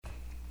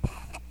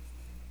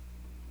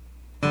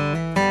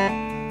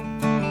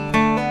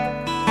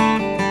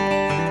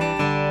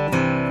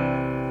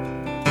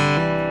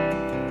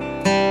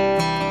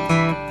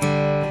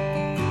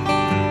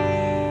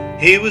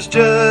He was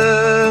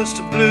just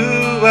a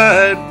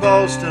blue-eyed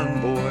Boston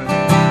boy.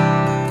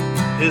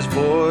 His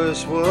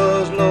voice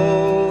was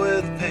low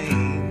with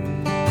pain.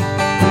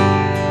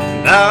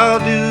 And I'll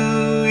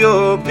do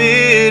your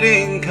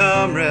bidding,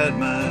 comrade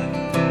mine,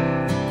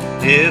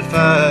 if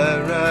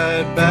I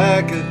ride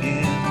back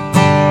again.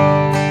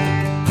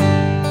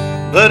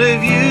 But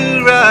if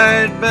you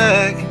ride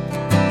back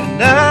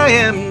and I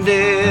am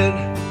dead,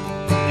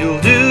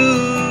 you'll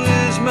do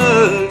as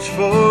much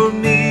for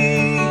me.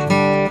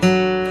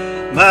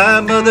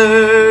 My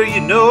mother, you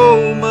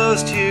know,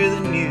 must hear the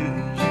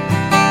news,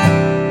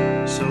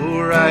 so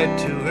write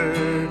to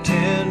her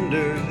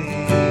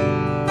tenderly.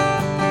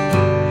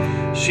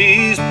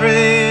 She's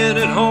praying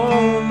at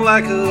home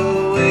like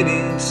a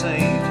waiting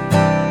saint,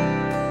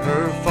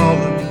 her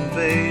fallen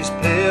face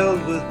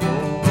paled with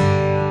woe.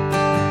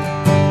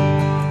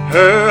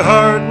 Her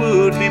heart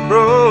would be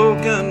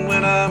broken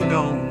when I'm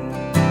gone.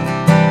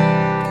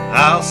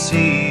 I'll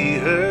see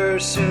her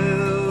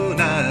soon,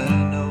 I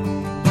know.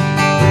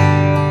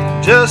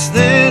 Just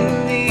then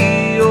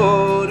the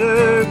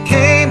order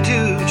came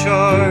to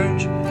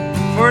charge.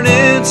 For an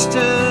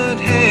instant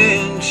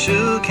hands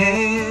shook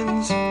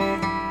hands.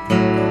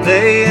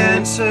 They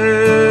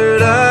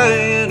answered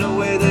aye, and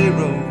away they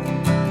rode,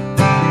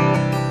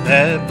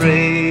 that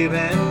brave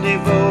and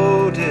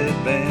devoted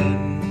band.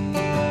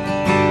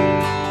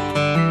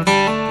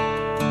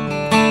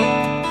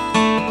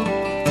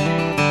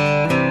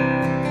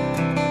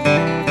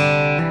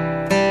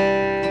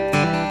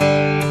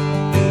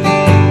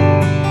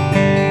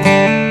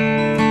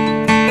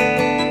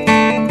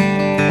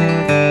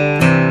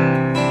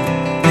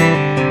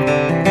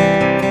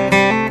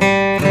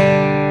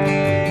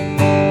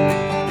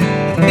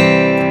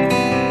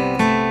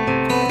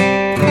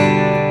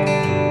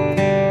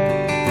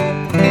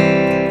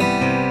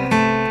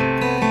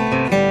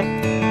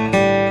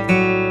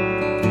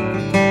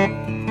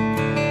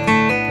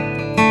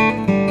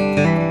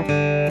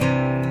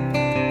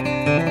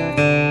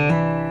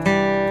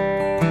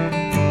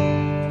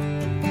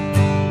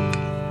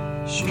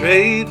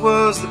 Straight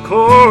was the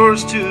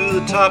course to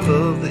the top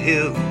of the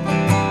hill.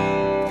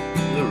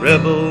 The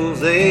rebels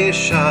they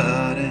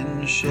shot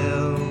and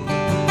shelled.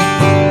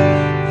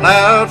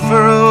 Plowed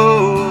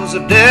furrows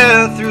of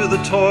death through the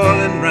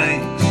toiling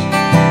ranks,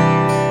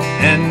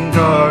 and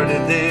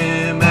guarded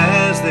them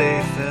as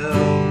they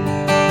fell.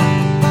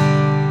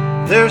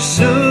 There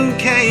soon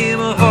came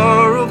a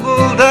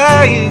horrible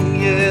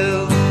dying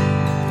yell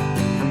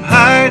from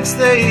heights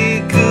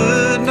they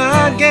could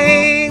not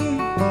gain.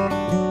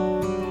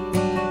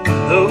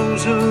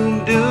 Those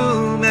whom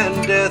doom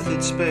and death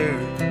had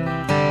spared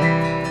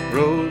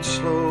rode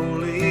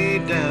slowly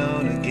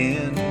down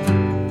again.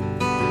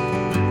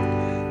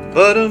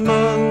 But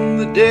among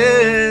the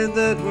dead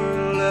that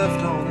were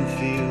left on the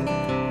field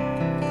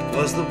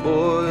was the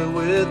boy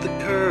with the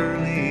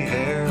curly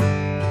hair,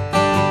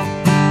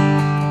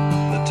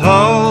 the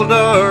tall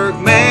dark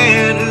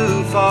man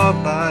who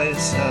fought by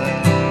his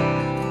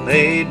side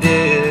lay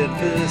dead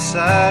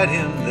beside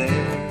him there.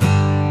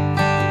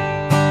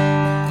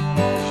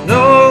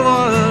 No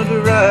one to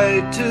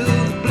write to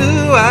the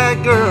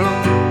blue-eyed girl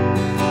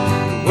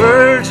the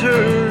words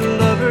her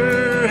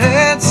lover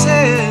had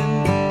said,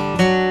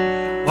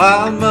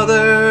 while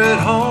mother at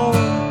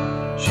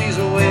home, she's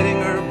awaiting